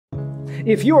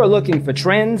If you are looking for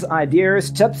trends,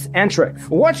 ideas, tips, and tricks,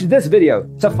 watch this video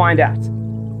to find out.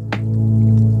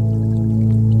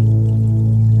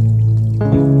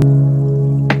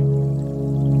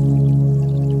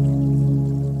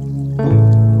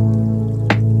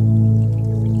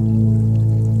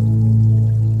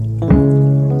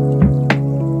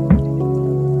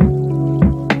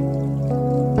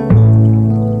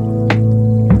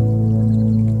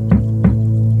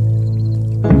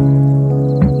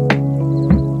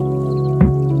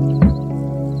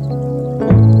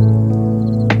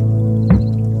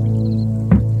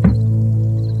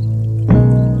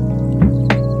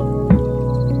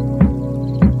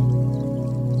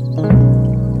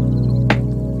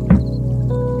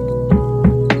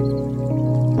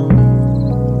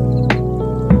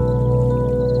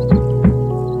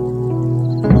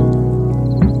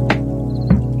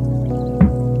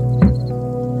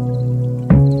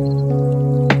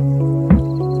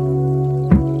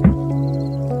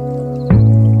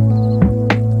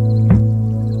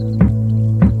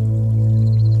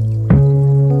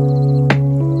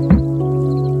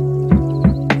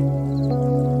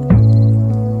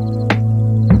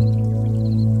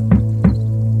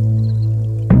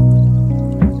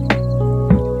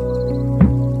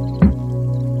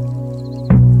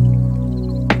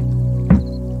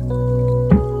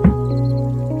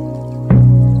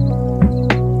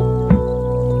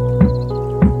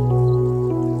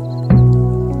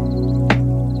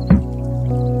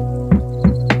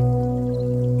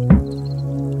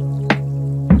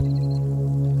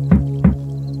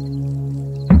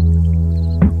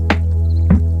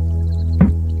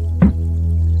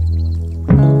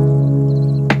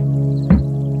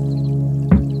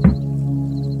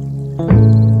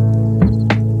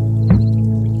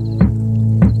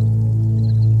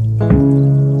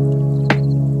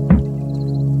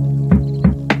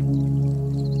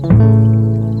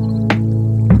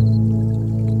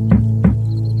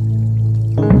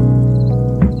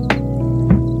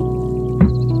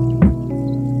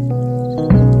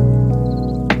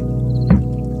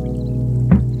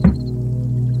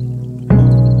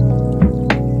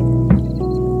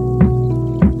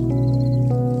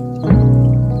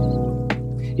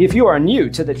 If you are new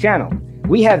to the channel,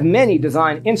 we have many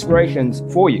design inspirations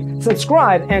for you.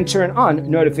 Subscribe and turn on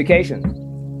notifications.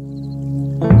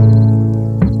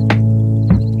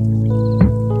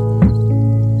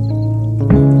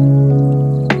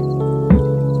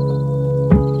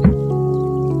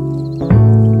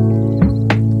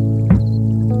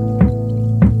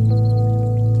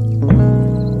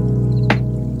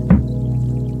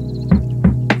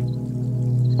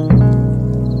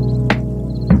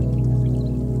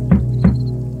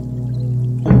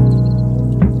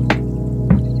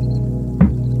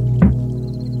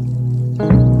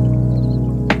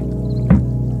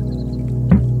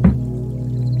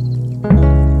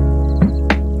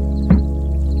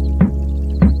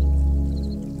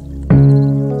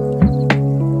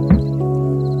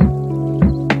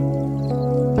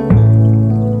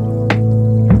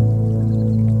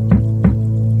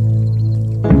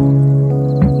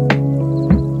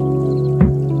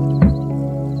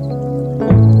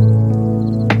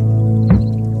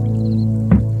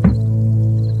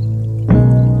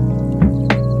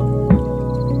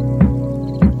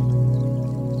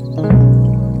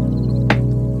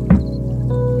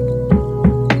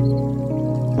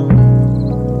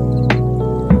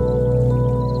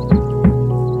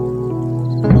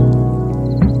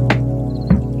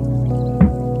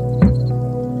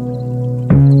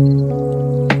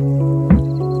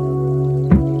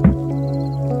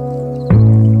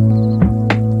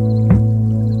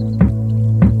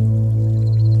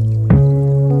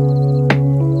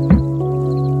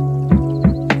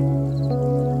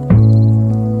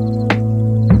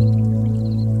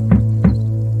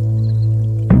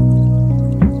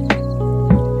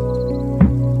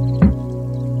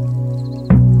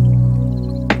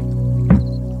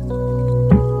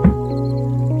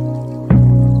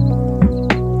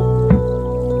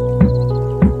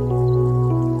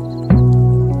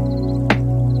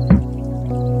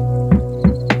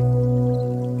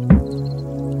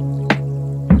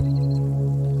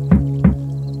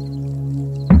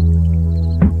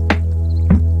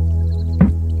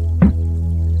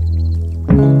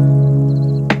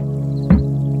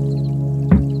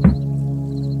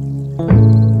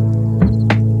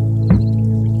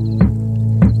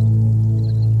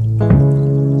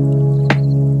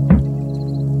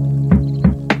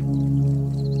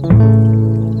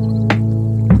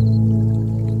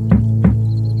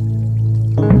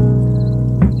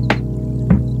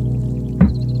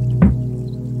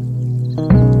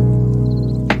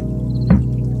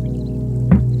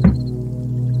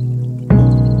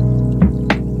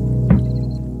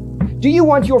 Do you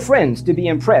want your friends to be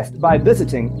impressed by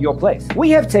visiting your place? We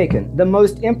have taken the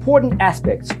most important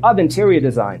aspects of interior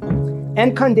design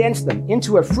and condensed them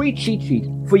into a free cheat sheet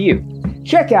for you.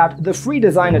 Check out the free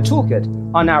designer toolkit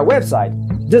on our website,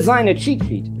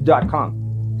 designercheatsheet.com.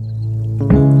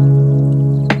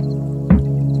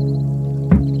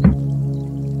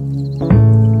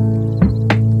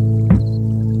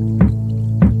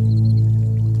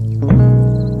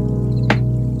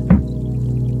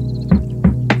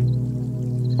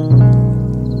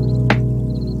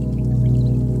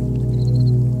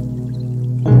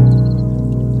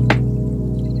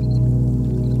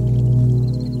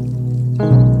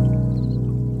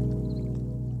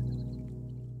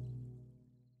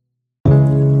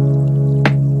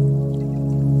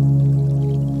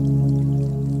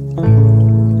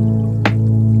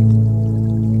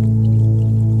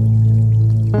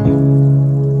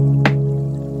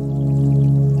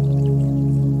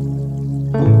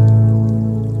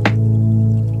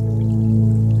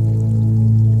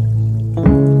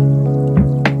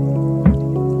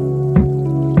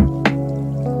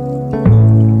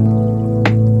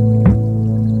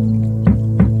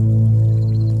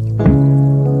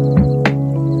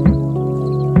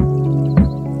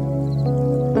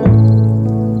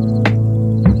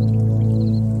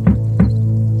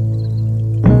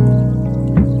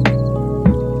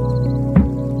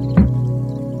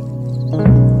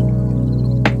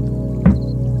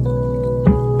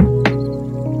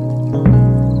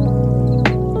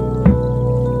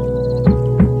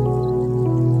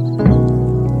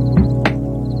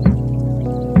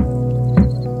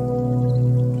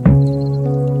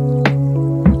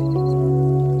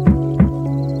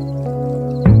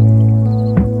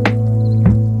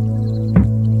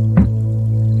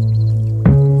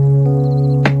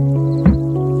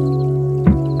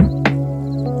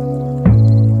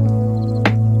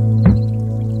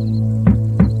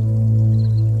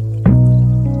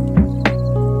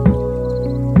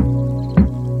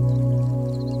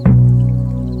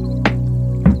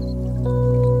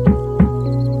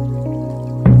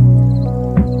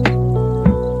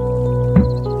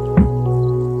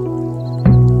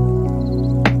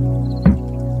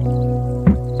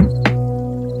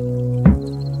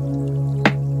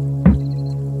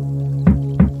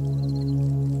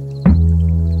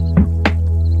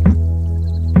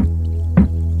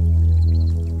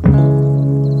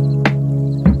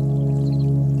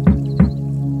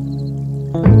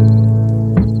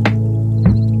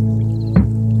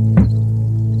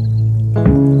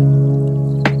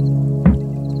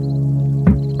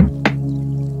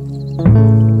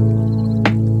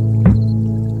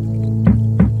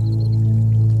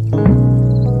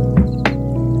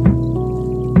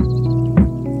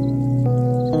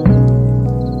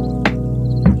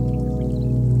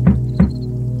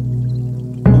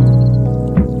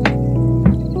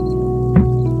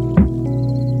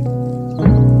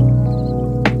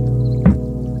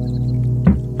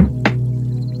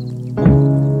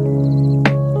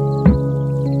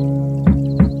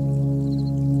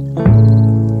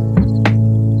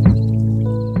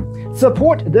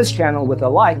 Support this channel with a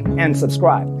like and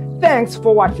subscribe. Thanks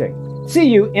for watching. See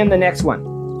you in the next one.